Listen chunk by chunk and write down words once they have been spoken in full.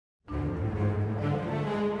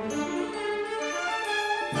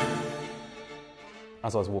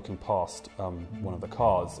As I was walking past one of the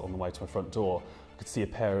cars on the way to my front door, I could see a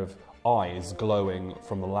pair of eyes glowing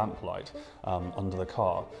from the lamplight under the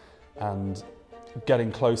car. And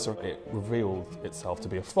getting closer, it revealed itself to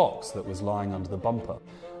be a fox that was lying under the bumper.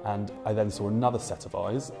 And I then saw another set of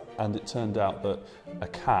eyes, and it turned out that a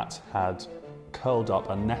cat had curled up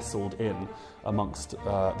and nestled in amongst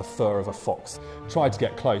the fur of a fox. Tried to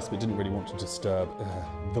get close, but didn't really want to disturb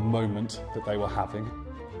the moment that they were having.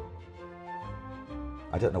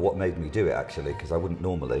 I don't know what made me do it actually, because I wouldn't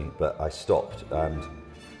normally, but I stopped and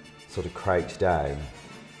sort of crouched down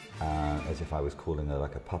as if I was calling her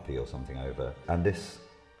like a puppy or something over. And this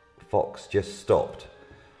fox just stopped,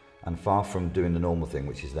 and far from doing the normal thing,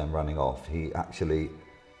 which is then running off, he actually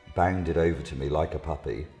bounded over to me like a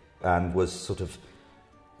puppy and was sort of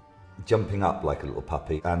jumping up like a little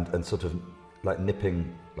puppy and sort of like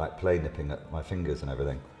nipping, like play nipping at my fingers and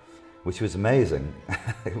everything, which was amazing.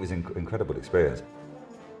 It was an incredible experience.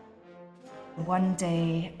 One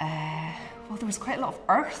day, well, there was quite a lot of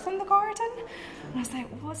earth in the garden, and I was like,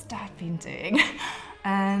 what's Dad been doing?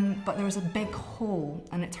 But there was a big hole,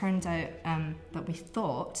 and it turned out that we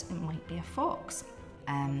thought it might be a fox.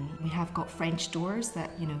 We have got French doors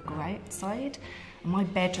that, you know, go outside, and my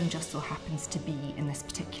bedroom just so happens to be in this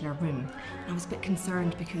particular room. And I was a bit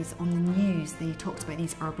concerned because on the news they talked about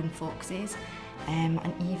these urban foxes, and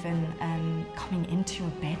even coming into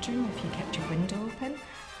your bedroom if you kept your window open.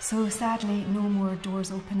 So sadly, no more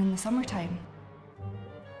doors open in the summertime.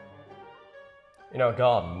 In our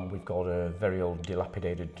garden, we've got a very old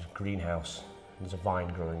dilapidated greenhouse. There's a vine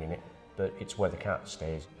growing in it, but it's where the cat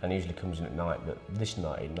stays and usually comes in at night, but this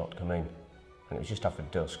night he'd not come in. And it was just after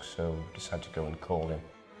dusk, so we decided to go and call him.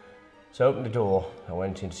 So I opened the door, I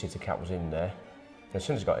went in to see if the cat was in there. And as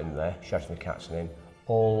soon as I got in there, shouting the cat's name,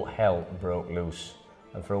 all hell broke loose.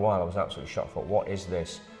 And for a while I was absolutely shocked, I thought, what is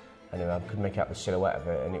this? Anyway, I could make out the silhouette of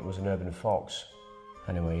it, and it was an urban fox.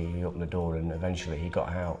 Anyway, he opened the door and eventually he got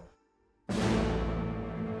out.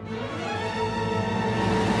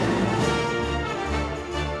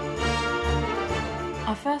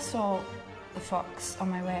 I first saw the fox on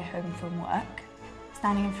my way home from work,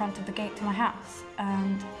 standing in front of the gate to my house,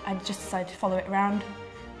 and I just decided to follow it around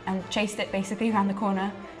and chased it basically around the corner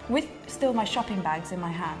with still my shopping bags in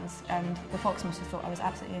my hands, and the fox must have thought I was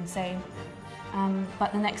absolutely insane.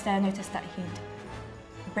 But the next day I noticed that he'd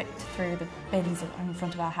ripped through the bins in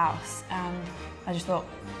front of our house, and I just thought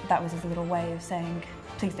that was his little way of saying,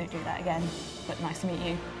 please don't do that again, but nice to meet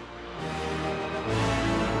you.